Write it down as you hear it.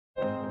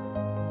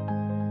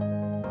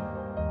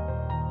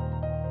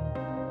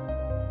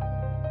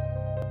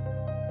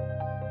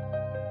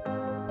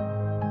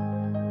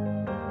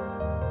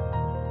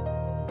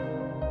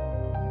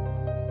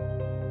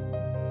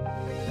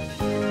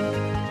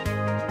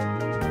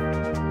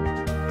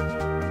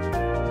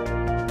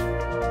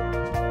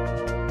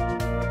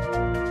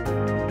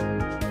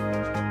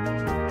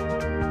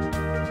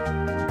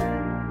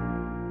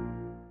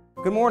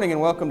Good morning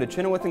and welcome to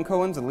Chinowth &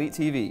 Cohen's Elite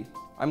TV.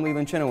 I'm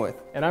Leland Chinowth.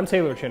 And I'm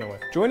Taylor Chinowth.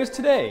 Join us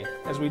today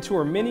as we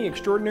tour many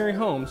extraordinary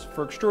homes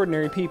for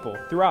extraordinary people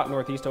throughout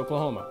Northeast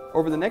Oklahoma.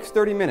 Over the next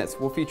 30 minutes,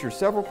 we'll feature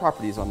several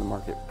properties on the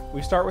market.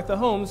 We start with the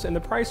homes in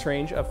the price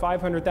range of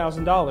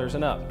 $500,000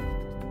 and up.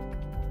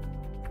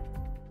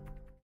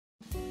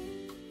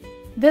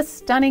 This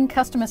stunning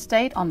custom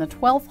estate on the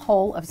 12th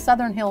hole of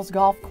Southern Hills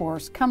Golf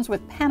Course comes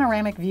with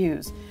panoramic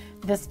views.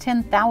 This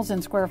 10,000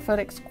 square foot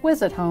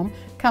exquisite home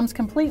comes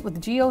complete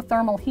with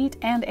geothermal heat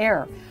and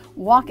air.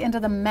 Walk into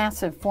the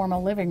massive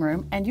formal living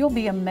room and you'll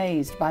be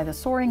amazed by the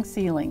soaring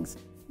ceilings.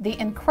 The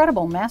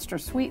incredible master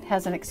suite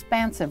has an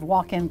expansive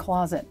walk-in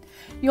closet.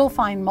 You'll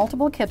find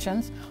multiple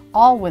kitchens,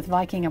 all with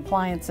Viking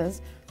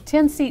appliances,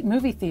 10-seat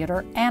movie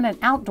theater, and an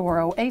outdoor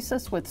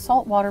oasis with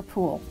saltwater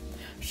pool.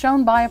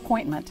 Shown by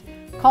appointment.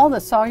 Call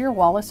the Sawyer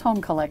Wallace Home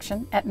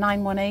Collection at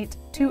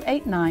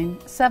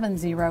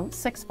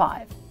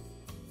 918-289-7065.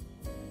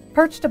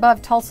 Perched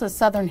above Tulsa's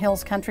Southern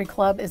Hills Country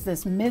Club is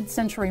this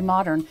mid-century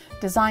modern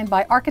designed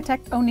by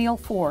architect O'Neill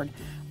Ford.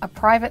 A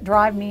private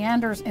drive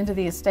meanders into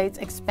the estate's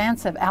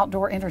expansive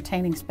outdoor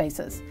entertaining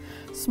spaces.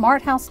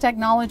 Smart house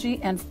technology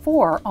and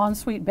 4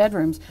 ensuite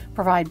bedrooms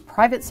provide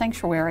private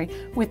sanctuary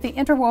with the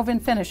interwoven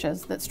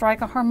finishes that strike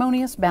a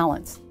harmonious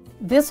balance.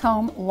 This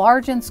home,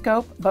 large in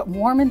scope but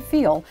warm in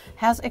feel,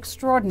 has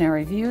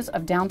extraordinary views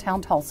of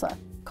downtown Tulsa.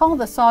 Call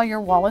the Sawyer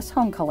Wallace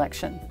Home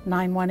Collection,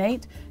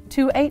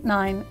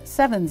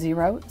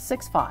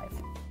 918-289-7065.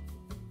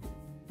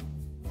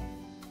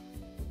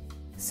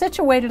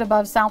 Situated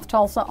above South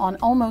Tulsa on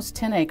almost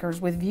 10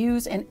 acres with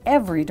views in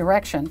every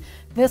direction,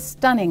 this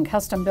stunning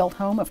custom-built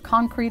home of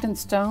concrete and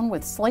stone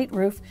with slate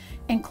roof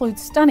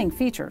includes stunning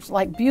features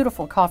like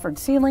beautiful coffered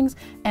ceilings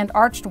and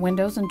arched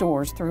windows and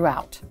doors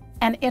throughout.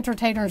 An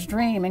entertainer's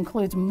dream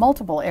includes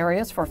multiple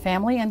areas for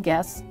family and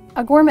guests,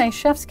 a gourmet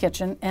chef's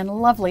kitchen, and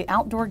lovely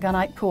outdoor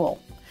gunite pool.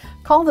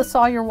 Call the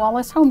Sawyer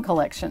Wallace Home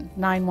Collection,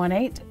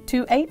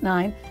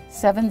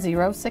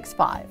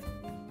 918-289-7065.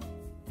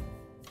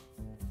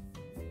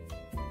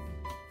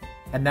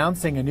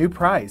 Announcing a new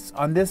price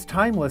on this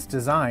timeless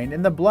design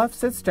in the Bluff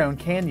Sitstone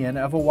Canyon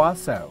of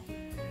Owasso.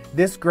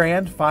 This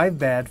grand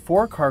 5-bed,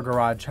 4-car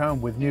garage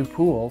home with new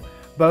pool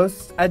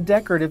boasts a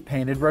decorative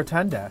painted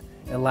rotunda,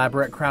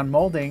 elaborate crown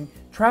molding,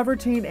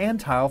 travertine and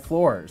tile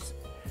floors.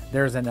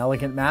 There's an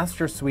elegant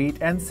master suite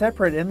and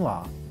separate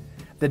in-law.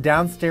 The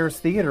downstairs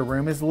theater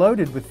room is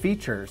loaded with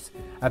features.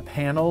 A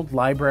paneled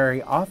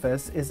library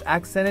office is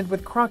accented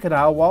with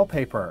crocodile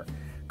wallpaper.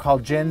 Call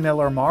Jen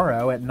Miller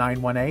Morrow at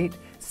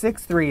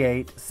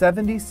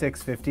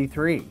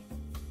 918-638-7653.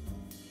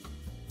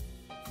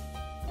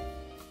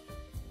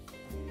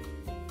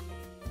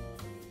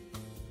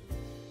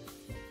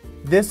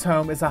 This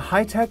home is a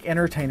high-tech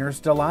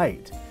entertainer's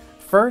delight.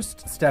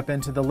 First, step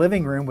into the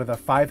living room with a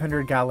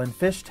 500-gallon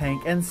fish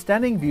tank and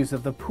stunning views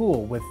of the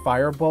pool with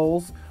fire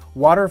bowls,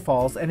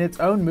 waterfalls, and its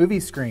own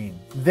movie screen.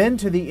 Then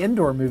to the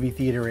indoor movie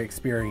theater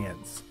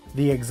experience.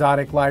 The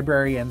exotic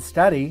library and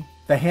study,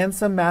 the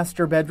handsome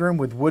master bedroom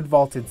with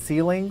wood-vaulted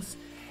ceilings,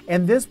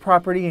 and this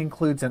property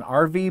includes an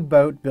RV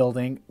boat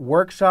building,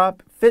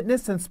 workshop,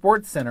 fitness and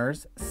sports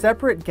centers,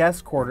 separate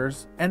guest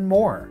quarters, and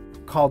more.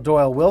 Call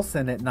Doyle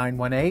Wilson at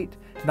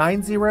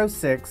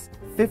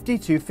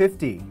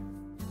 918-906-5250.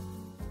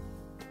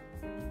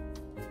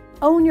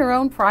 Own your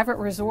own private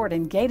resort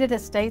in gated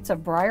estates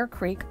of Briar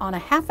Creek on a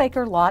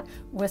half-acre lot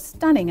with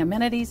stunning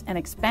amenities and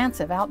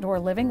expansive outdoor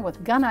living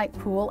with gunite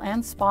pool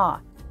and spa.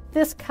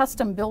 This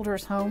custom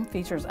builder's home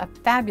features a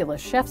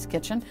fabulous chef's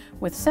kitchen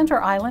with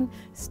center island,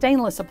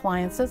 stainless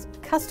appliances,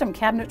 custom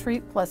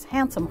cabinetry plus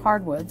handsome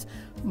hardwoods,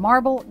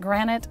 marble,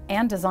 granite,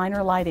 and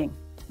designer lighting.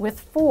 With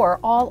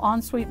 4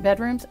 all-ensuite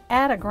bedrooms,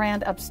 add a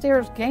grand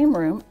upstairs game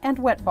room and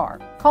wet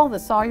bar. Call the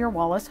Sawyer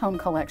Wallace Home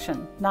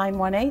Collection,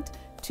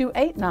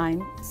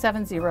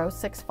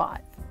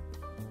 918-289-7065.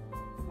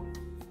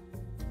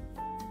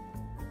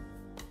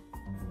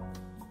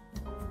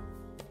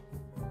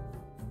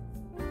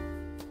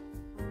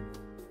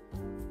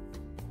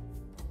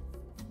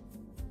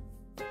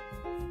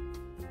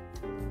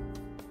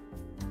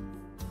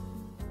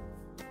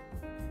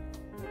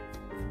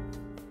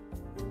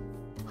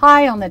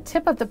 High on the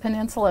tip of the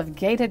peninsula of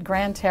gated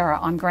Grand Terra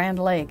on Grand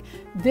Lake,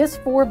 this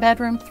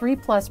 4-bedroom,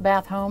 3+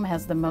 bath home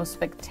has the most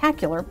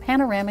spectacular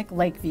panoramic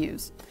lake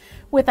views.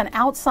 With an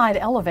outside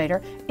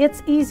elevator,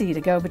 it's easy to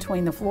go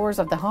between the floors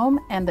of the home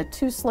and the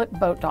 2-slip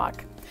boat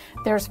dock.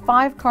 There's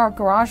 5-car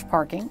garage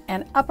parking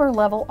and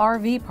upper-level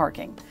RV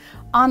parking.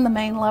 On the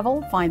main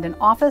level, find an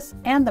office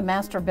and the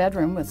master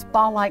bedroom with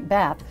spa-like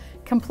bath,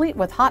 complete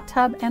with hot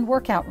tub and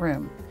workout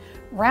room.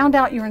 Round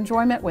out your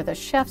enjoyment with a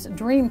chef's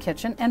dream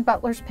kitchen and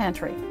butler's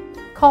pantry.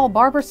 Call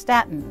Barbara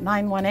Staton,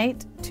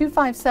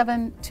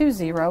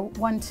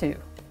 918-257-2012.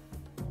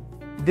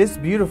 This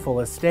beautiful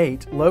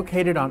estate,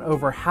 located on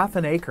over half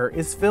an acre,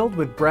 is filled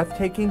with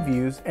breathtaking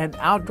views and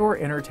outdoor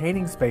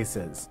entertaining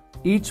spaces.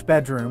 Each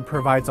bedroom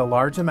provides a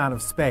large amount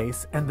of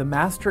space, and the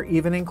master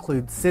even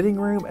includes sitting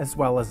room as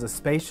well as a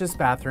spacious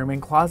bathroom and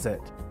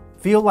closet.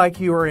 Feel like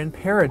you are in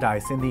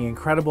paradise in the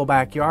incredible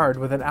backyard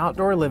with an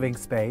outdoor living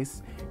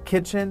space,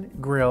 kitchen,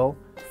 grill,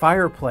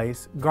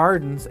 fireplace,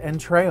 gardens, and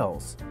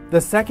trails. The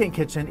second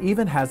kitchen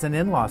even has an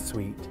in-law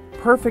suite,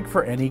 perfect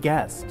for any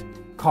guest.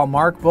 Call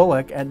Mark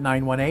Bullock at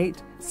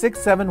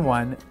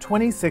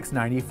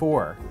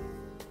 918-671-2694.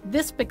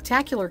 This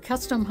spectacular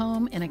custom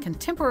home in a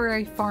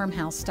contemporary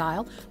farmhouse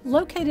style,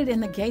 located in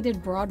the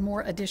gated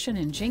Broadmoor addition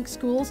in Jinx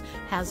Schools,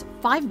 has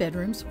 5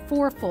 bedrooms,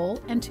 4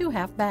 full, and 2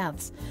 half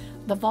baths.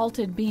 The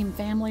vaulted beam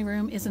family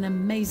room is an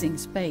amazing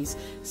space,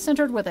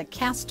 centered with a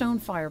cast stone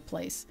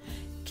fireplace.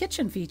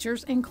 Kitchen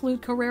features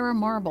include Carrara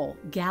marble,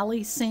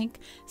 galley sink,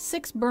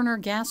 6-burner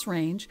gas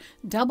range,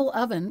 double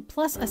oven,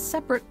 plus a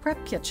separate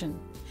prep kitchen.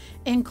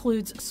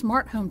 Includes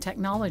smart home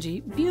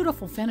technology,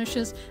 beautiful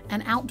finishes,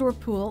 an outdoor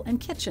pool and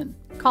kitchen.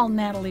 Call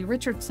Natalie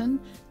Richardson,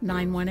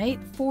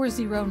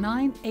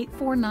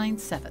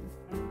 918-409-8497.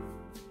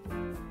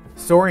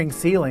 Soaring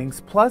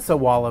ceilings plus a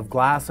wall of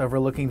glass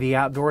overlooking the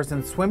outdoors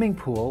and swimming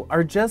pool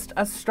are just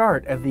a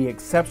start of the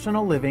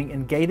exceptional living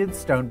in gated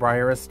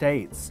Stonebriar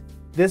Estates.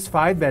 This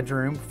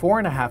 5-bedroom,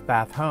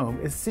 4.5-bath home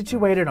is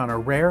situated on a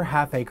rare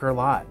half-acre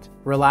lot.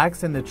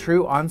 Relax in the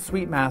true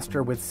ensuite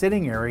master with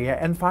sitting area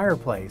and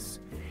fireplace.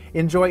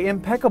 Enjoy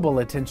impeccable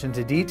attention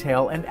to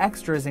detail and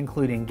extras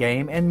including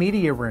game and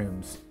media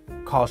rooms.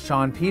 Call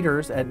Sean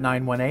Peters at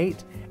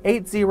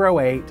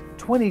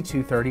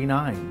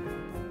 918-808-2239.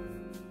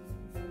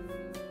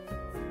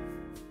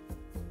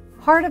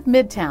 Heart of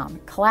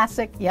Midtown,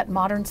 classic yet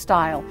modern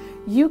style.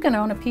 You can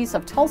own a piece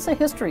of Tulsa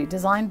history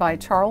designed by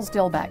Charles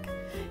Dilbeck.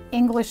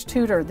 English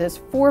Tudor, this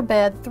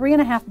 4-bed,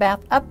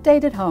 3.5-bath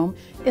updated home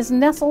is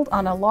nestled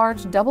on a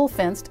large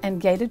double-fenced and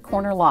gated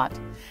corner lot.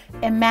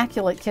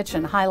 Immaculate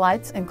kitchen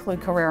highlights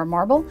include Carrara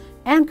marble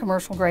and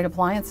commercial-grade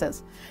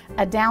appliances.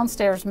 A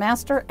downstairs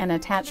master and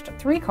attached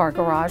 3-car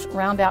garage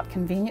round out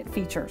convenient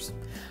features.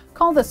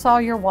 Call the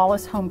Sawyer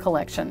Wallace Home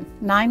Collection,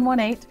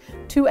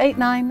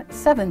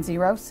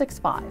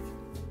 918-289-7065.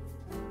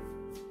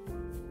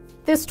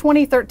 This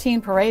 2013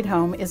 Parade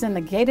home is in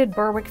the gated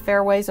Berwick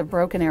fairways of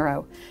Broken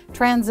Arrow.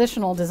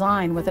 Transitional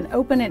design with an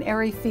open and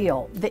airy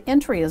feel. The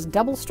entry is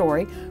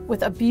double-story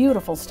with a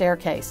beautiful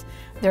staircase.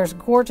 There's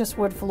gorgeous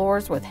wood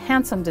floors with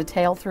handsome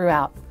detail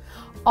throughout.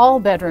 All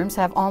bedrooms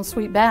have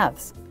ensuite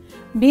baths.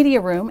 Media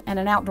room and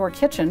an outdoor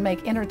kitchen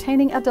make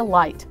entertaining a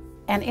delight.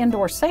 An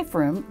indoor safe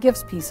room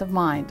gives peace of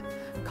mind.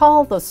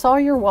 Call the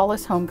Sawyer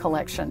Wallace Home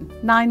Collection,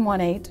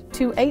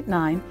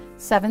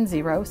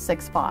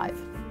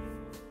 918-289-7065.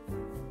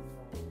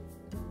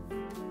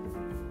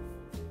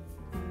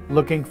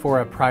 Looking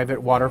for a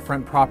private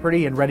waterfront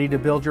property and ready to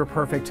build your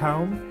perfect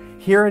home?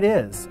 Here it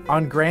is,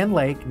 on Grand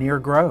Lake near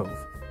Grove.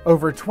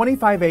 Over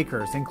 25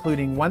 acres,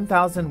 including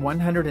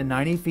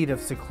 1,190 feet of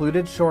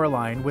secluded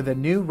shoreline with a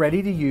new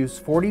ready-to-use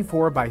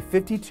 44 by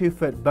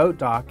 52-foot boat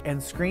dock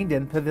and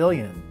screened-in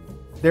pavilion.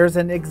 There's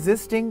an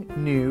existing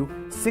new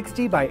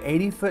 60 by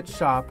 80-foot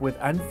shop with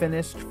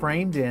unfinished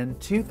framed-in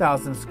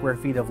 2,000 square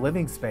feet of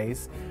living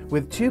space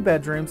with 2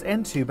 bedrooms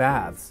and 2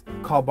 baths.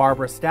 Call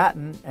Barbara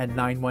Staton at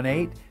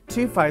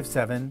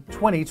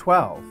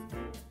 918-257-2012.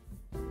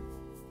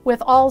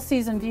 With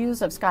all-season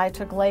views of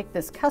Skytook Lake,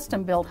 this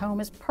custom-built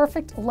home is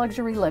perfect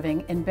luxury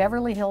living in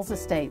Beverly Hills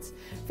Estates,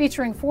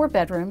 featuring 4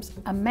 bedrooms,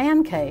 a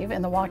man cave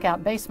in the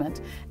walkout basement,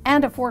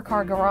 and a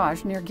 4-car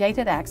garage near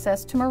gated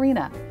access to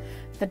marina.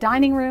 The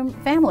dining room,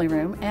 family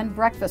room, and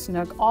breakfast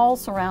nook all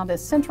surround a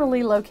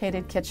centrally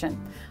located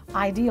kitchen,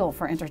 ideal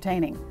for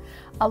entertaining.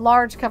 A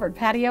large covered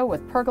patio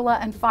with pergola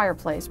and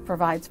fireplace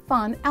provides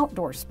fun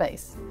outdoor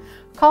space.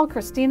 Call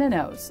Christina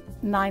Knows,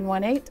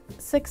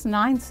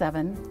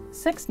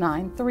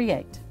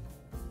 918-697-6938.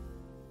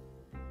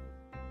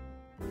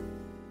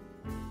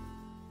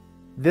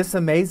 This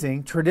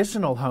amazing,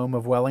 traditional home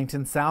of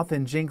Wellington South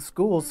in Jinx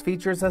Schools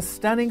features a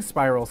stunning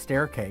spiral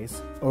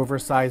staircase,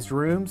 oversized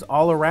rooms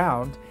all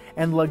around,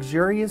 and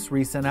luxurious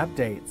recent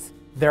updates.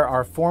 There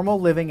are formal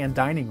living and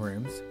dining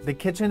rooms, the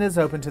kitchen is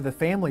open to the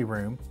family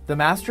room, the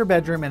master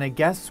bedroom and a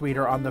guest suite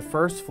are on the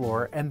first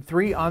floor, and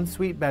 3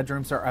 ensuite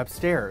bedrooms are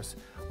upstairs.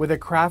 With a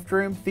craft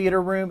room,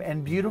 theater room,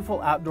 and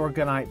beautiful outdoor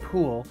gunite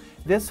pool,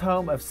 this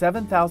home of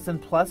 7,000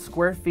 plus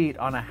square feet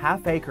on a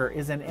half-acre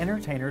is an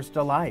entertainer's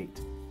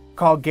delight.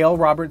 Call Gail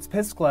Roberts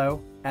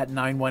Pisklo at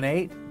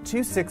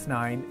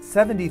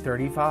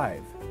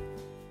 918-269-7035.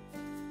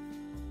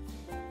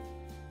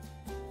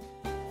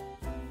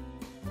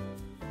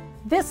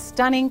 This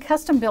stunning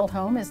custom-built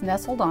home is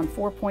nestled on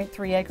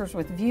 4.3 acres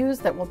with views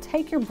that will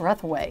take your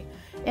breath away.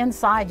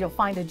 Inside, you'll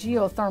find a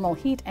geothermal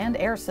heat and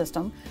air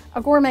system,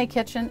 a gourmet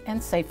kitchen,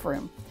 and safe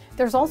room.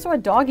 There's also a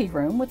doggy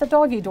room with a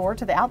doggy door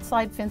to the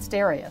outside fenced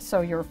area,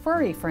 so your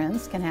furry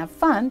friends can have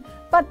fun,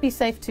 but be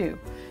safe too.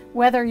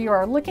 Whether you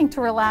are looking to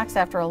relax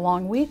after a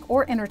long week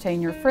or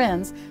entertain your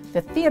friends,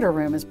 the theater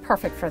room is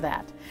perfect for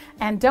that.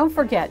 And don't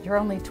forget, you're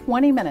only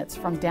 20 minutes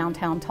from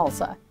downtown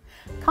Tulsa.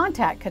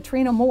 Contact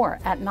Katrina Moore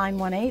at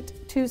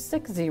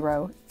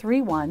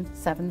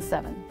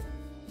 918-260-3177.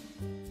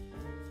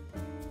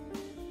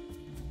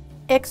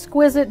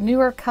 Exquisite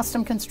newer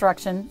custom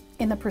construction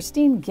in the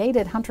pristine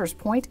gated Hunters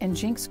Point and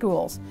Jinx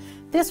schools.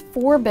 This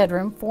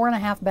 4-bedroom,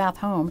 4.5-bath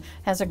home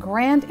has a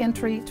grand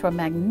entry to a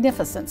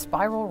magnificent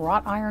spiral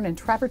wrought iron and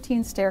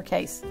travertine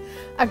staircase.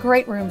 A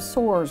great room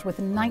soars with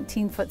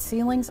 19-foot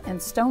ceilings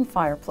and stone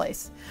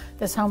fireplace.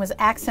 This home is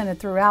accented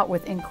throughout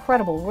with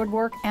incredible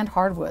woodwork and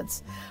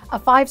hardwoods. A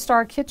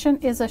 5-star kitchen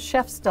is a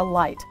chef's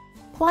delight.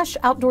 Plush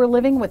outdoor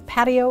living with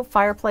patio,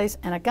 fireplace,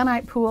 and a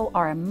gunite pool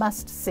are a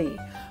must-see.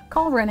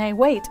 Call Renee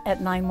Waite at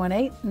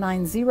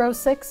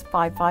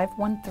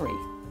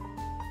 918-906-5513.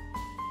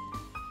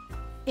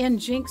 In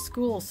Jinx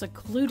School's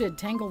secluded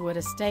Tanglewood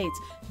Estates,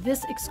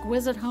 this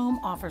exquisite home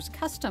offers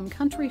custom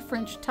country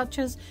French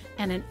touches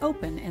and an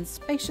open and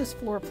spacious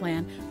floor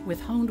plan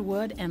with honed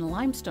wood and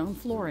limestone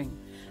flooring.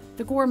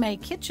 The gourmet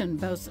kitchen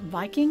boasts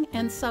Viking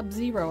and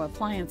Sub-Zero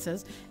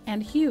appliances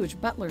and huge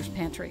butler's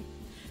pantry.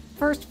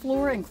 First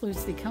floor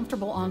includes the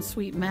comfortable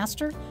ensuite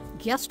master,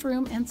 guest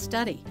room, and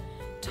study.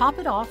 Top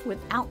it off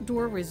with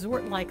outdoor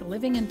resort-like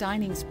living and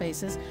dining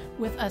spaces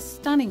with a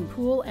stunning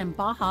pool and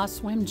Baja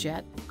swim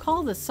jet.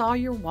 Call the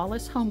Sawyer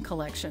Wallace Home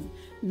Collection,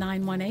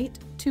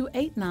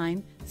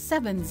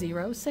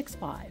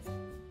 918-289-7065.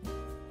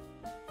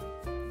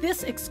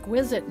 This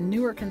exquisite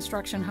newer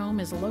construction home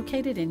is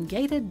located in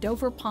gated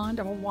Dover Pond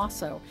of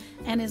Owasso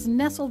and is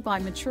nestled by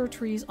mature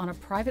trees on a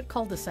private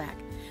cul-de-sac.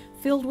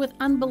 Filled with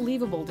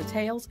unbelievable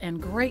details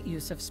and great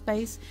use of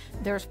space,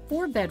 there's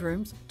 4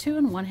 bedrooms, 2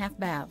 1/2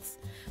 baths.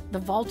 The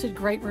vaulted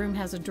great room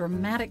has a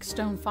dramatic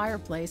stone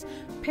fireplace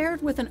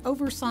paired with an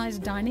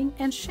oversized dining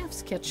and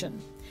chef's kitchen.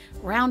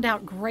 Round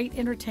out great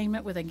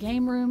entertainment with a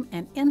game room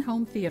and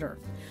in-home theater.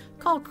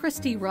 Call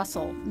Christy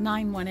Russell,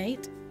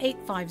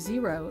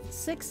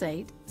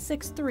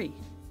 918-850-6863.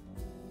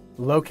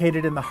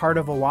 Located in the heart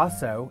of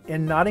Owasso,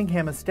 in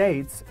Nottingham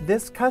Estates,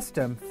 this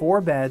custom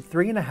 4-bed,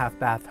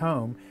 3.5-bath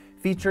home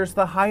features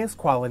the highest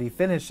quality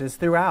finishes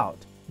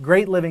throughout.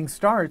 Great living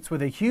starts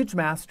with a huge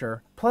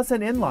master plus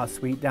an in-law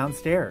suite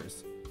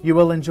downstairs. You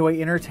will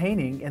enjoy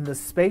entertaining in the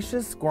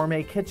spacious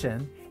gourmet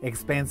kitchen,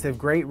 expansive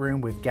great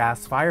room with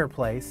gas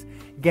fireplace,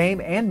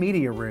 game and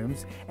media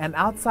rooms, and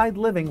outside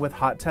living with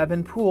hot tub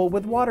and pool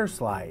with water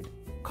slide.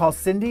 Call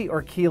Cindy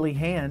or Keely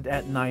Hand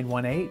at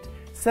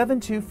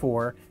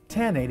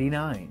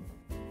 918-724-1089.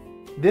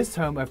 This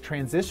home of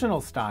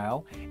transitional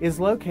style is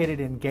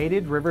located in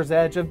gated River's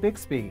Edge of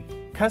Bixby.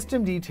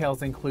 Custom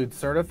details include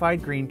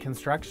certified green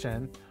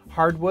construction,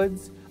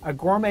 hardwoods, a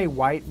gourmet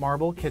white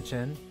marble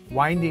kitchen,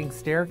 winding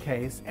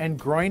staircase, and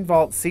groin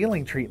vault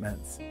ceiling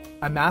treatments.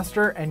 A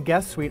master and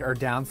guest suite are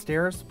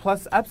downstairs,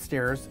 plus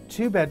upstairs,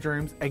 2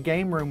 bedrooms, a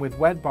game room with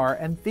wet bar,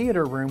 and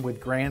theater room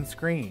with grand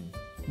screen.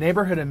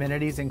 Neighborhood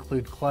amenities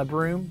include club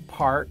room,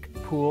 park,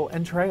 pool,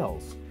 and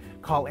trails.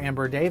 Call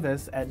Amber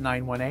Davis at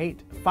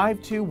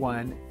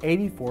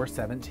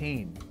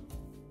 918-521-8417.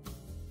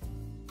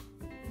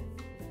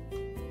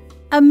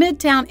 A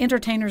Midtown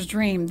entertainer's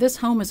dream, this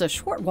home is a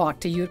short walk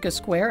to Utica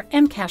Square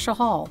and Cascia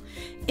Hall.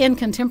 In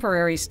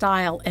contemporary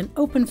style, an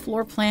open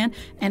floor plan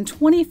and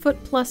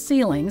 20-foot-plus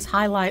ceilings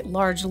highlight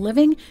large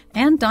living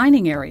and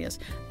dining areas,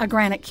 a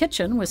granite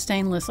kitchen with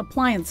stainless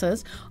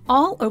appliances,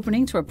 all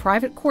opening to a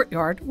private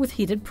courtyard with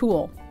heated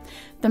pool.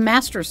 The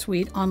master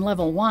suite on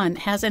level 1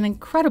 has an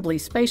incredibly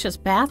spacious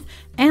bath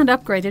and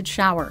upgraded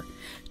shower.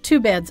 2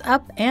 beds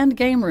up and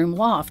game room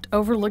loft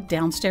overlook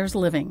downstairs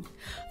living.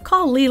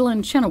 Call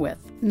Leland Chinowth,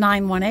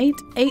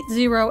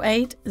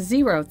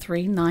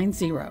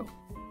 918-808-0390.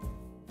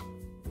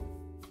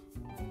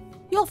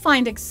 You'll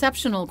find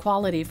exceptional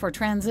quality for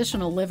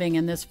transitional living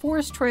in this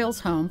Forest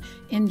Trails home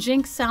in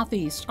Jinx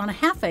Southeast on a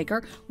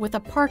half-acre with a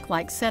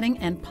park-like setting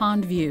and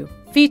pond view.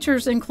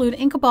 Features include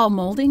Inkaball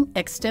molding,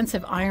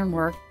 extensive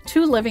ironwork,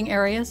 2 living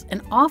areas,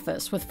 an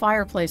office with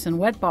fireplace and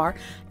wet bar,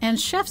 and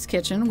chef's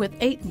kitchen with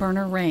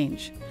 8-burner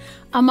range.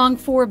 Among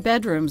 4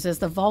 bedrooms is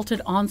the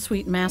vaulted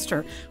ensuite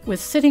master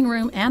with sitting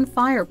room and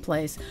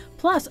fireplace,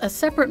 plus a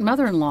separate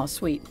mother-in-law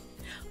suite.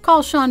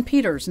 Call Sean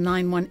Peters,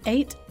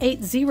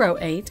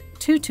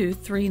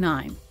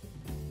 918-808-2239.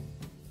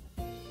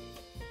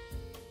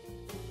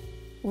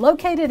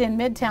 Located in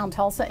Midtown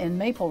Tulsa in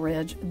Maple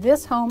Ridge,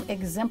 this home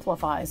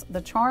exemplifies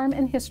the charm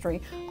and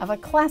history of a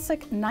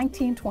classic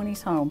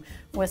 1920s home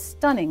with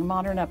stunning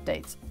modern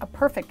updates, a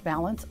perfect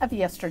balance of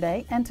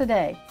yesterday and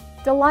today.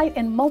 Delight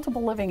in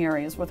multiple living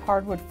areas with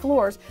hardwood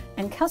floors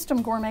and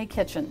custom gourmet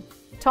kitchen.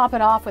 Top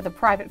it off with a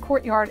private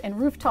courtyard and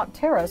rooftop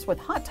terrace with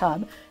hot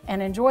tub,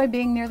 and enjoy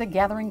being near the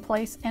gathering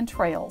place and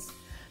trails.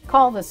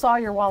 Call the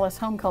Sawyer Wallace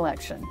Home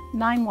Collection,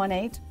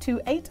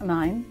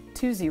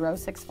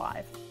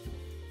 918-289-2065.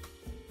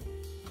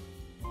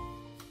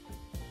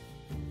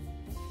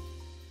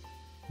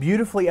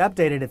 Beautifully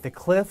updated at the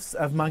cliffs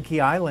of Monkey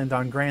Island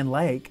on Grand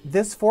Lake,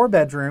 this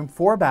 4-bedroom,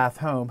 4-bath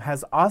home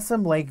has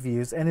awesome lake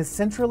views and is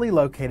centrally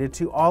located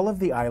to all of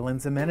the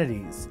island's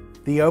amenities.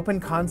 The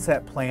open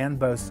concept plan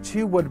boasts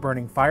 2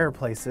 wood-burning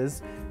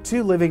fireplaces,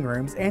 2 living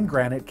rooms, and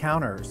granite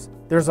counters.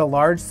 There's a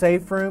large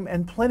safe room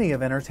and plenty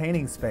of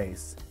entertaining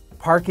space.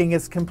 Parking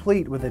is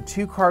complete with a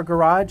 2-car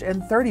garage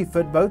and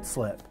 30-foot boat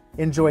slip.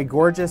 Enjoy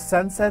gorgeous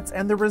sunsets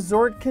and the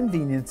resort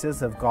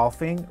conveniences of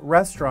golfing,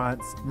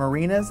 restaurants,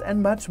 marinas,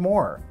 and much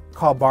more.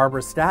 Call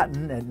Barbara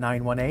Staton at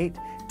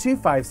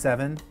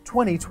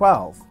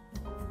 918-257-2012.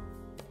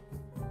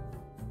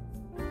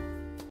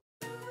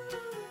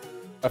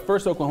 At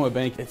First Oklahoma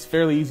Bank, it's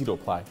fairly easy to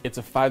apply. It's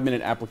a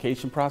 5-minute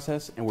application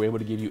process, and we're able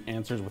to give you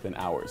answers within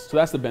hours. So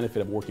that's the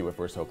benefit of working with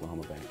First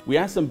Oklahoma Bank. We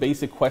ask some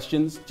basic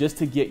questions just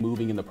to get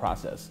moving in the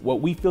process.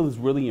 What we feel is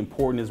really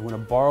important is when a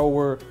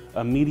borrower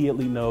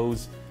immediately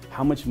knows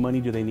how much money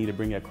do they need to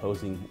bring at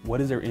closing,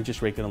 what is their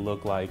interest rate going to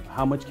look like,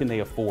 how much can they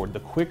afford. The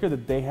quicker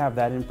that they have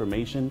that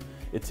information,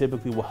 it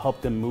typically will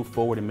help them move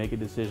forward and make a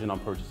decision on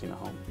purchasing a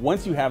home.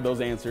 Once you have those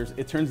answers,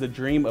 it turns the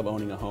dream of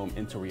owning a home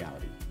into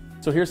reality.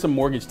 So here's some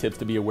mortgage tips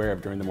to be aware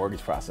of during the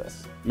mortgage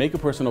process. Make a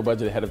personal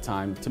budget ahead of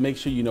time to make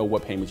sure you know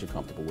what payments you're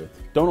comfortable with.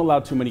 Don't allow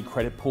too many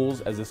credit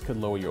pulls, as this could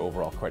lower your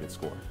overall credit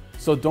score.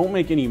 So don't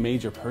make any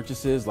major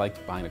purchases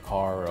like buying a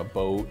car or a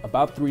boat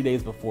about 3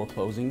 days before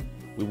closing.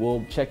 We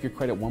will check your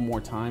credit one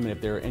more time, and if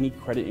there are any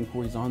credit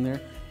inquiries on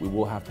there, we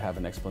will have to have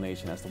an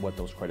explanation as to what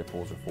those credit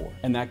pulls are for,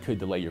 and that could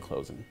delay your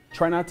closing.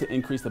 Try not to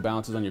increase the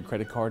balances on your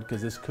credit card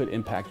because this could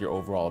impact your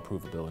overall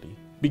approvability.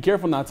 Be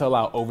careful not to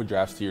allow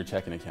overdrafts to your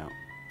checking account.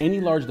 Any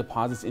large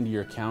deposits into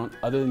your account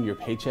other than your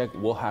paycheck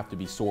will have to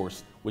be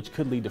sourced, which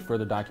could lead to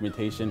further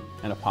documentation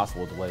and a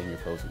possible delay in your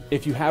closing.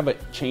 If you have a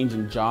change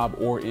in job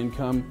or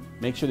income,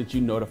 make sure that you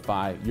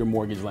notify your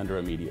mortgage lender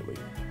immediately.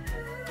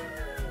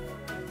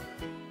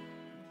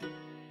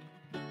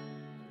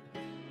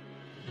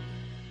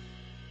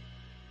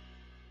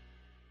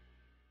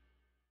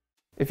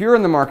 If you're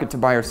in the market to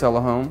buy or sell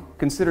a home,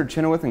 consider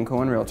Chinowth and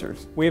Cohen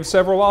Realtors. We have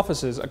several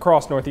offices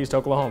across Northeast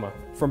Oklahoma,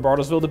 from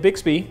Bartlesville to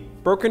Bixby,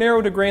 Broken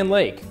Arrow to Grand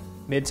Lake,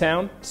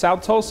 Midtown,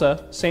 South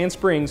Tulsa, Sand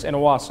Springs, and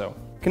Owasso.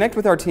 Connect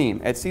with our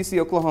team at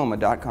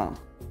ccoklahoma.com.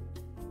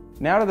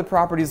 Now to the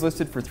properties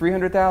listed for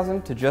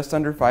 $300,000 to just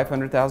under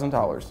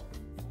 $500,000.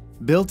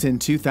 Built in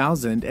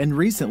 2000 and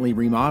recently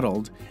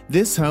remodeled,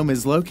 this home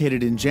is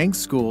located in Jenks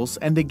Schools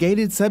and the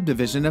gated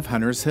subdivision of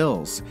Hunters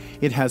Hills.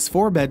 It has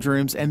 4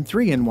 bedrooms and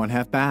 3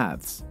 1/2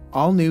 baths.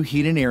 All new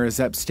heat and air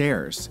is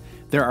upstairs.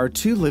 There are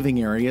 2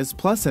 living areas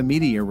plus a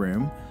media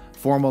room,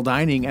 formal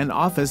dining and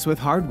office with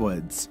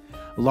hardwoods.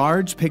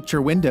 Large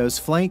picture windows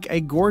flank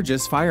a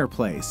gorgeous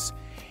fireplace.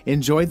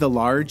 Enjoy the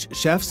large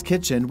chef's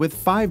kitchen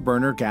with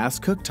 5-burner gas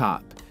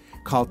cooktop.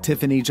 Call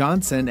Tiffany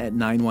Johnson at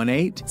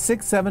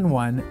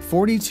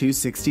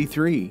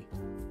 918-671-4263.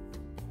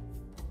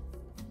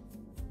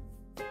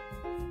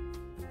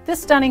 This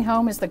stunning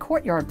home is the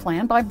courtyard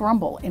plan by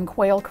Brumble in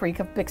Quail Creek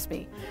of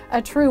Bixby. A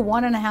true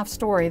 1.5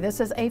 story, this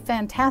is a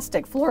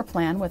fantastic floor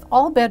plan with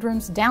all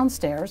bedrooms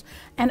downstairs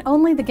and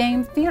only the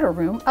game theater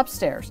room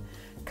upstairs.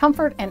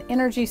 Comfort and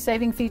energy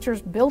saving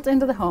features built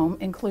into the home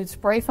include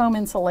spray foam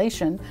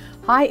insulation,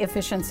 high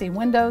efficiency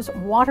windows,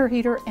 water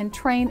heater, and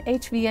Trane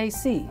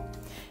HVAC.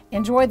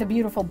 Enjoy the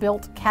beautiful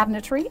built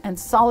cabinetry and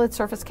solid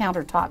surface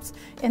countertops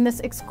in this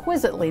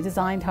exquisitely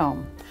designed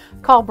home.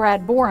 Call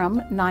Brad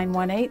Borum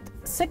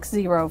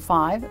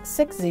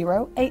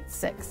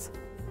 918-605-6086.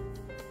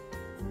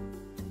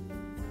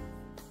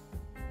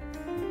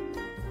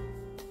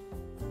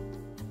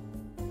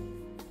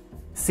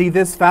 See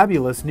this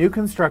fabulous new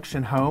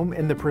construction home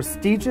in the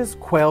prestigious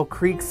Quail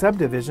Creek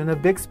subdivision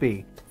of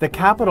Bixby. The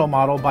Capital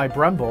model by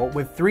Brumble,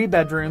 with 3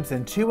 bedrooms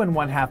and 2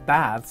 1/2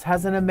 baths,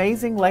 has an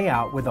amazing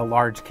layout with a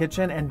large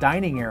kitchen and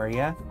dining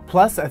area,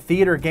 plus a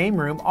theater game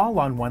room all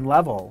on one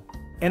level.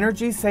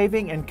 Energy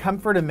saving and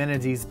comfort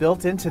amenities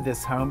built into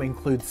this home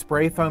include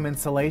spray foam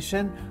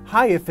insulation,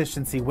 high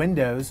efficiency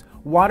windows,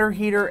 water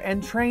heater,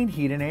 and Trane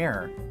heat and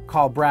air.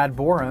 Call Brad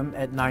Borum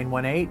at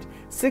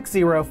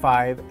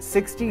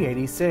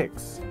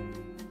 918-605-6086.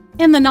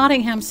 In the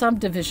Nottingham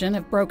subdivision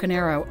of Broken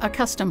Arrow, a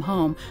custom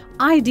home,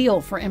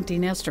 ideal for empty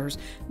nesters,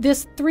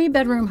 this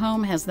 3-bedroom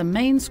home has the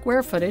main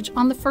square footage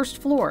on the first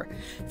floor.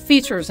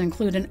 Features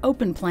include an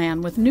open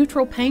plan with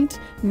neutral paint,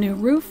 new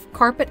roof,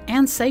 carpet,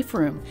 and safe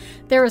room.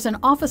 There is an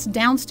office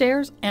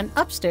downstairs and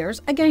upstairs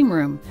a game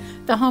room.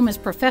 The home is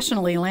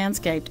professionally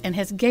landscaped and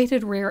has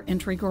gated rear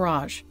entry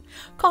garage.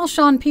 Call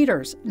Sean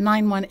Peters,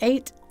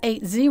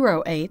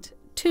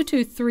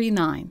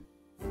 918-808-2239.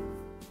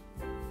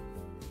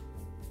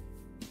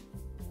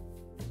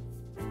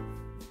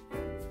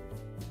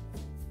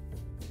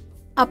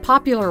 A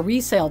popular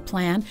resale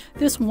plan,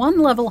 this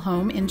 1-level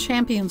home in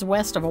Champions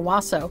west of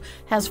Owasso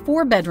has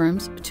 4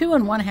 bedrooms, 2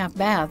 1/2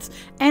 baths,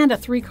 and a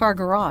 3-car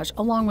garage,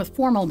 along with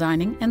formal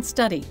dining and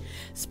study.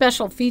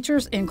 Special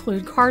features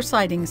include car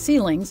siding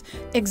ceilings,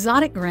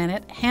 exotic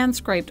granite,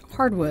 hand-scraped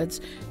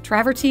hardwoods,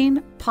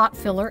 travertine, pot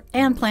filler,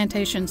 and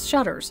plantation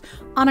shutters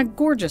on a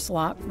gorgeous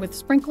lot with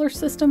sprinkler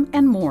system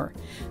and more.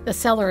 The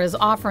seller is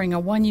offering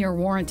a 1-year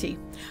warranty.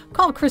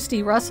 Call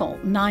Christy Russell,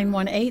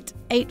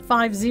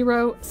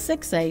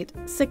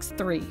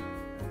 918-850-6863.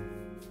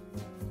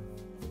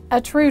 A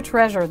true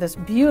treasure, this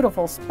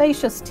beautiful,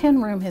 spacious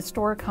 10-room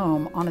historic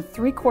home on a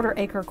 3/4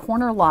 acre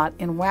corner lot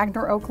in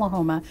Wagner,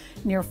 Oklahoma,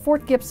 near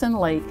Fort Gibson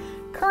Lake,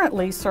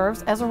 currently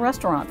serves as a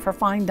restaurant for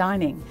fine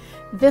dining.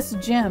 This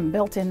gym,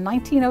 built in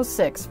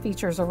 1906,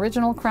 features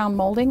original crown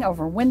molding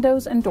over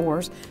windows and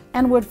doors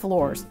and wood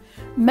floors.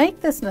 Make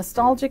this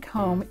nostalgic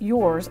home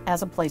yours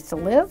as a place to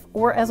live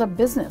or as a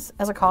business,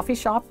 as a coffee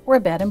shop or a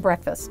bed and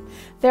breakfast.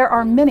 There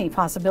are many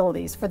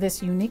possibilities for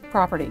this unique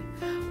property.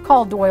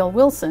 Call Doyle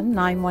Wilson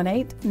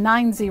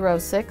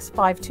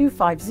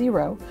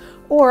 918-906-5250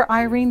 or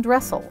Irene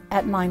Dressel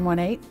at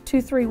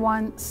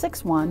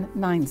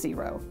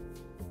 918-231-6190.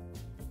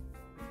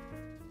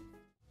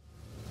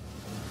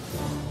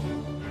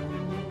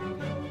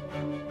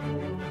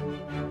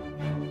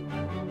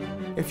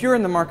 If you're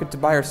in the market to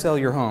buy or sell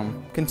your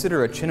home,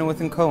 consider a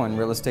Chinowth & Cohen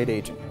real estate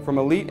agent. From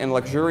elite and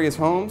luxurious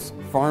homes,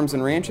 farms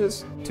and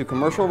ranches, to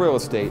commercial real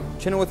estate,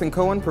 Chinowth &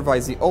 Cohen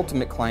provides the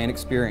ultimate client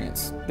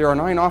experience. There are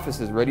 9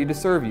 offices ready to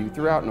serve you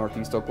throughout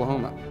Northeast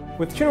Oklahoma.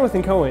 With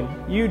Chinowth & Cohen,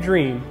 you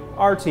dream,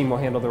 our team will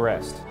handle the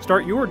rest.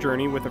 Start your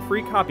journey with a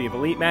free copy of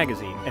Elite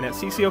Magazine and at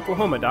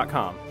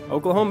ccoklahoma.com,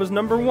 Oklahoma's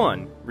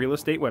 #1 real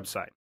estate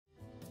website.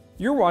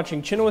 You're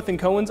watching Chinowth &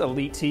 Cohen's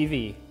Elite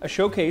TV, a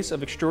showcase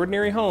of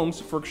extraordinary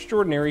homes for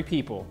extraordinary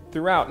people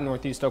throughout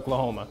Northeast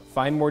Oklahoma.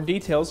 Find more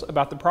details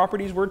about the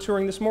properties we're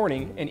touring this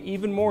morning and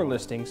even more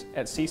listings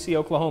at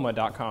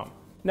ccoklahoma.com.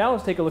 Now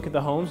let's take a look at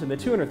the homes in the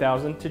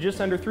 $200,000 to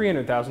just under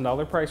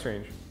 $300,000 price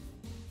range.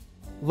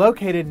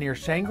 Located near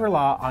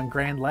Shangri-La on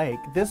Grand Lake,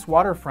 this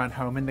waterfront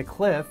home in the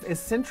Cliff is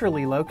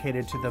centrally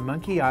located to the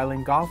Monkey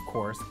Island Golf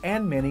Course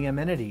and many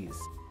amenities.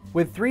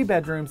 With 3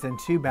 bedrooms and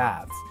 2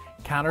 baths,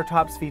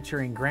 countertops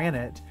featuring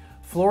granite,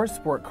 floors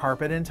sport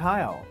carpet and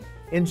tile.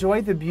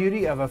 Enjoy the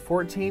beauty of a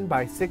 14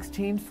 by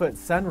 16 foot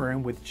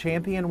sunroom with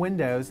champion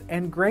windows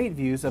and great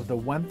views of the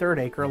 1/3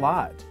 acre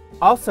lot.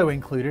 Also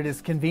included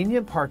is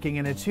convenient parking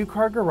in a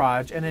 2-car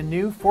garage and a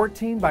new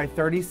 14 by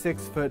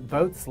 36 foot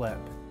boat slip.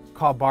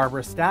 Call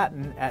Barbara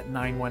Staton at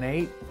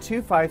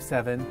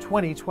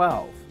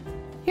 918-257-2012.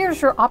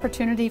 Here's your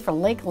opportunity for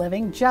lake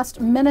living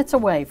just minutes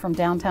away from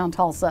downtown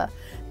Tulsa.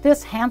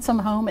 This handsome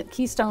home at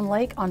Keystone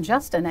Lake on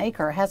just an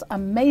acre has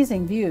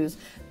amazing views,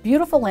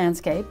 beautiful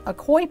landscape, a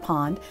koi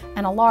pond,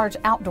 and a large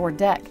outdoor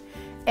deck.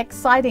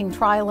 Exciting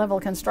tri-level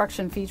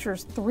construction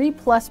features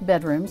 3+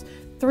 bedrooms,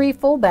 3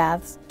 full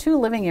baths, 2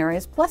 living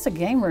areas, plus a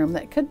game room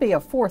that could be a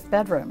 4th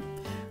bedroom.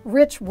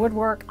 Rich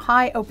woodwork,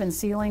 high open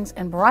ceilings,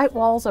 and bright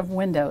walls of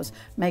windows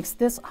makes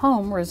this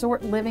home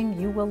resort living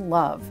you will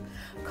love.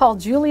 Call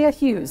Julia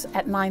Hughes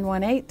at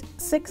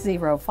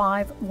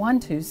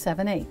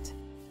 918-605-1278.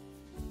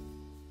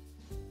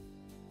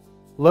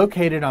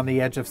 Located on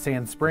the edge of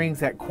Sand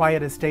Springs at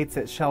Quiet Estates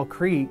at Shell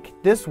Creek,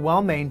 this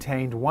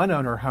well-maintained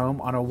 1-owner home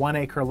on a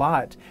 1-acre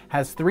lot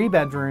has 3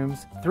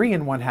 bedrooms, 3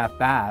 1/2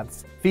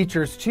 baths,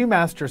 features 2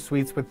 master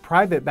suites with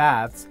private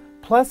baths,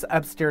 plus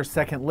upstairs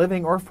second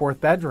living or 4th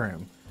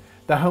bedroom.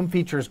 The home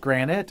features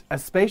granite, a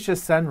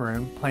spacious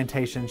sunroom,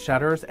 plantation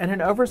shutters, and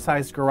an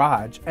oversized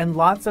garage, and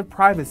lots of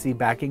privacy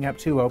backing up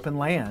to open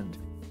land.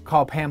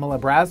 Call Pamela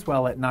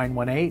Braswell at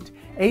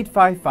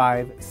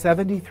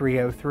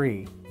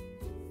 918-855-7303.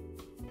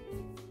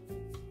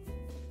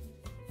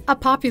 A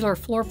popular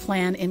floor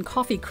plan in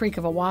Coffee Creek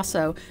of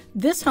Owasso,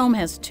 this home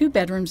has 2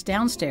 bedrooms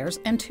downstairs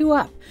and 2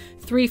 up,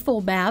 3 full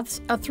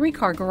baths, a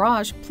 3-car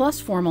garage, plus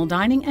formal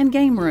dining and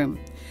game room.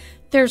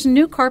 There's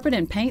new carpet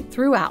and paint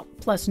throughout,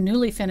 plus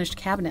newly finished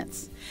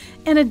cabinets.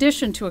 In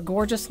addition to a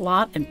gorgeous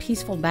lot and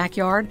peaceful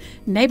backyard,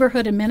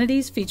 neighborhood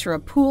amenities feature a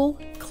pool,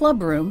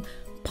 club room,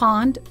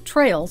 pond,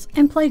 trails,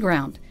 and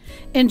playground.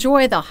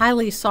 Enjoy the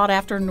highly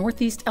sought-after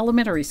Northeast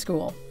Elementary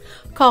School.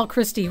 Call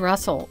Christy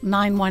Russell,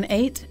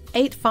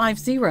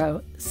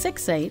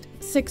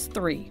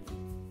 918-850-6863.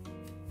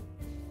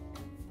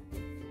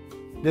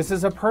 This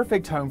is a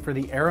perfect home for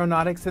the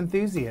aeronautics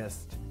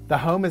enthusiast. The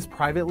home is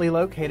privately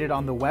located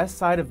on the west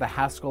side of the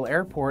Haskell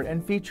Airport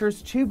and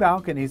features 2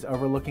 balconies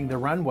overlooking the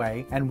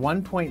runway and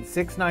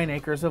 1.69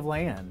 acres of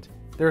land.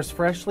 There's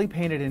freshly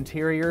painted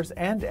interiors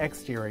and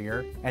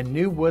exterior and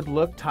new wood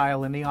look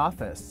tile in the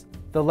office.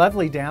 The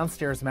lovely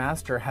downstairs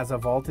master has a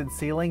vaulted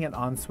ceiling and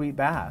ensuite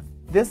bath.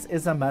 This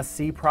is a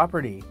must-see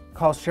property.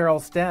 Call Cheryl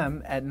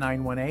Stem at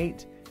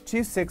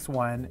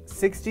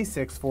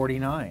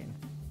 918-261-6649.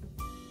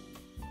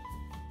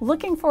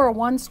 Looking for a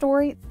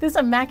 1-story? This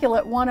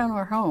immaculate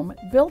 1-owner home,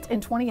 built in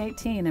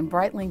 2018 in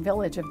Breitling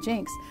Village of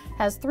Jinx,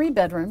 has 3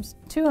 bedrooms,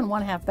 2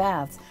 1/2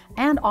 baths,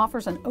 and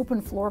offers an open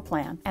floor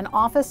plan, an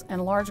office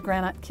and large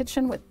granite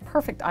kitchen with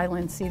perfect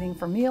island seating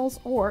for meals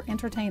or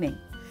entertaining.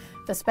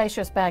 The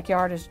spacious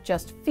backyard is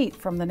just feet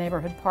from the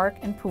neighborhood park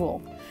and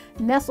pool.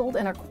 Nestled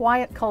in a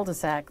quiet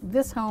cul-de-sac,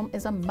 this home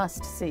is a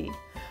must-see.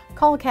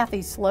 Call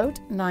Kathy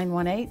Sloat,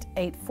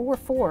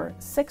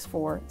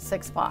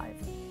 918-844-6465.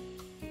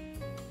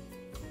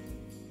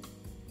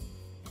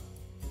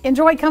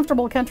 Enjoy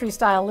comfortable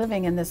country-style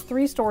living in this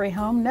 3-story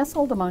home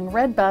nestled among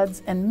red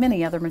buds and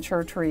many other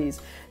mature trees.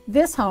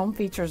 This home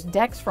features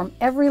decks from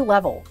every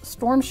level,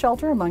 storm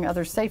shelter among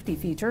other safety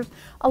features,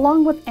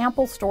 along with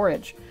ample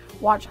storage.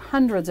 Watch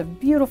hundreds of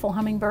beautiful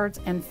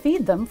hummingbirds and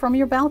feed them from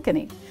your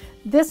balcony.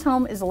 This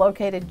home is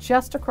located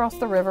just across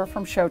the river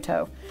from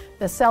Choteau.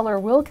 The seller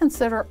will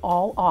consider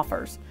all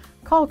offers.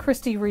 Call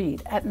Christy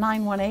Reed at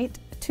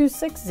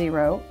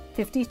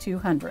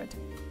 918-260-5200.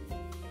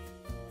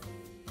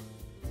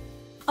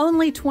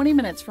 Only 20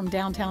 minutes from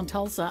downtown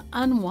Tulsa,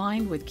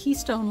 unwind with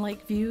Keystone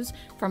Lake views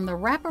from the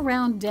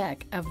wraparound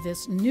deck of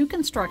this new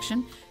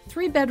construction,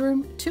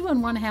 3-bedroom, 2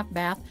 1/2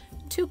 bath,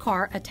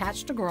 2-car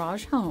attached to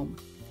garage home.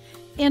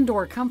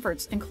 Indoor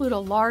comforts include a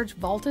large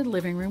vaulted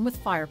living room with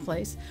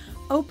fireplace,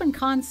 open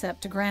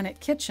concept to granite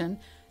kitchen,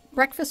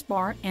 breakfast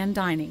bar, and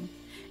dining.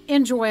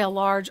 Enjoy a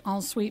large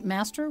ensuite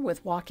master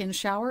with walk-in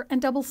shower and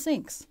double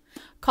sinks.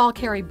 Call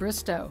Carrie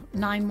Bristow,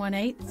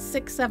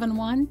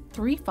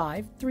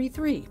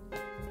 918-671-3533.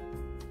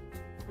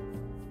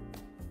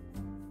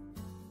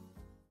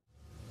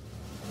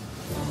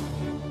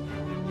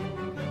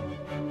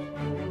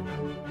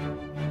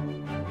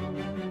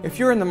 If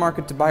you're in the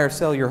market to buy or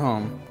sell your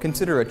home,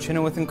 consider a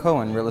Chinowth &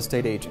 Cohen real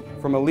estate agent.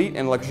 From elite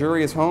and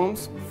luxurious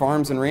homes,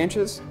 farms and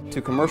ranches,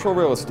 to commercial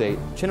real estate,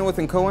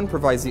 Chinowth & Cohen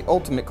provides the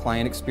ultimate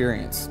client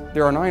experience.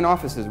 There are 9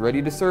 offices ready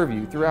to serve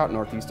you throughout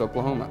Northeast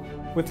Oklahoma.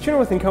 With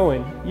Chinowth &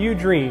 Cohen, you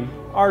dream,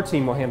 our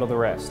team will handle the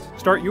rest.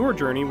 Start your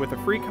journey with a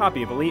free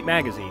copy of Elite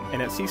Magazine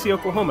and at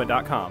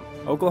ccOklahoma.com,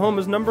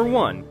 Oklahoma's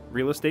 #1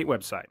 real estate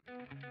website.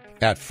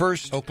 At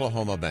First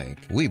Oklahoma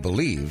Bank, we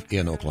believe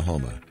in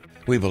Oklahoma.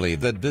 We believe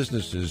that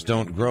businesses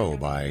don't grow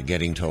by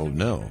getting told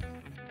no.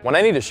 When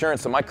I need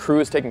assurance that my crew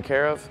is taken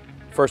care of,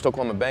 First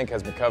Oklahoma Bank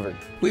has me covered.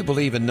 We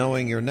believe in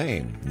knowing your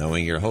name,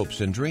 knowing your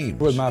hopes and dreams.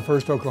 With my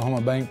First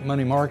Oklahoma Bank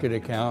money market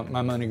account,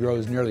 my money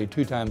grows nearly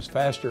 2 times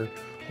faster.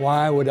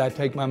 Why would I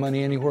take my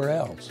money anywhere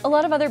else? A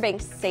lot of other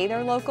banks say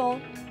they're local,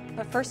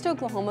 but First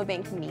Oklahoma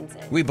Bank means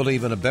it. We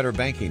believe in a better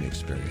banking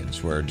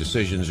experience where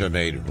decisions are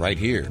made right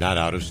here, not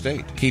out of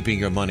state, keeping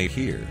your money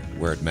here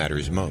where it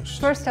matters most.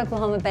 First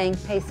Oklahoma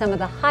Bank pays some of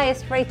the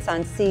highest rates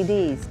on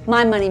CDs.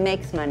 My money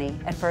makes money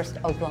at First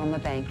Oklahoma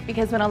Bank.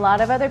 Because when a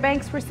lot of other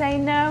banks were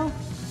saying no,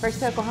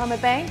 First Oklahoma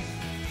Bank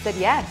said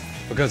yes.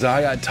 Because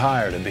I got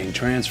tired of being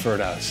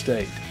transferred out of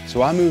state,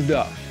 so I moved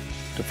up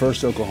to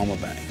First Oklahoma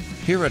Bank.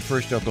 Here at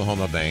First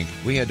Oklahoma Bank,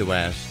 we had to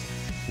ask,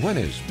 when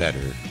is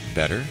better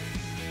better?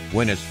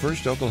 When it's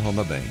First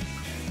Oklahoma Bank.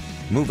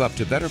 Move up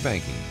to better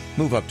banking.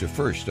 Move up to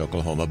First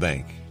Oklahoma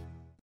Bank.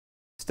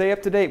 Stay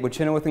up to date with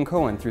Chinowth &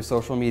 Cohen through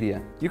social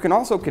media. You can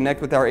also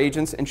connect with our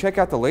agents and check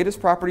out the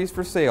latest properties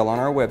for sale on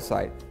our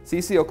website,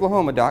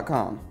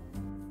 ccOklahoma.com.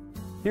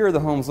 Here are the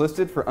homes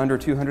listed for under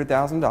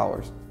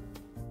 $200,000.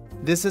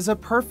 This is a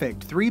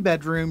perfect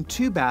 3-bedroom,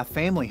 2-bath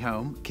family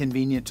home,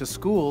 convenient to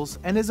schools,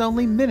 and is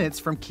only minutes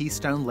from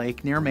Keystone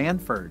Lake near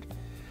Manford.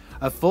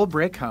 A full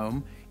brick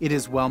home, it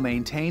is well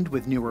maintained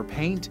with newer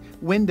paint,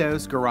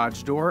 windows,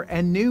 garage door,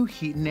 and new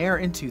heat and air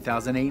in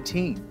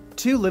 2018.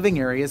 2 living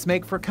areas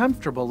make for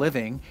comfortable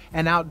living,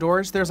 and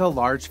outdoors there's a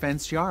large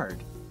fenced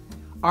yard.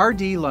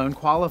 RD loan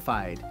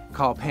qualified.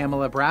 Call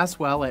Pamela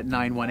Braswell at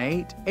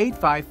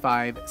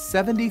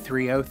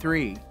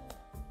 918-855-7303.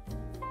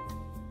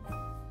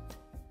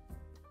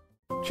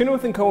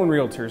 Chinowth & Cohen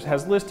Realtors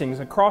has listings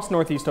across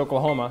Northeast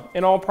Oklahoma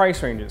in all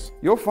price ranges.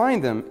 You'll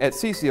find them at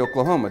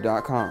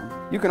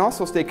ccOklahoma.com. You can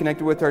also stay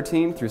connected with our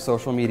team through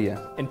social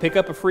media. And pick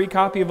up a free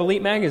copy of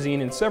Elite Magazine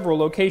in several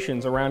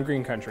locations around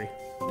Green Country.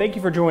 Thank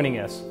you for joining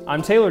us.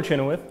 I'm Taylor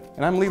Chinowth.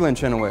 And I'm Leland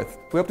Chinowth.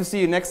 We hope to see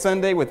you next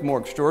Sunday with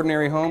more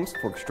extraordinary homes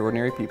for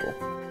extraordinary people.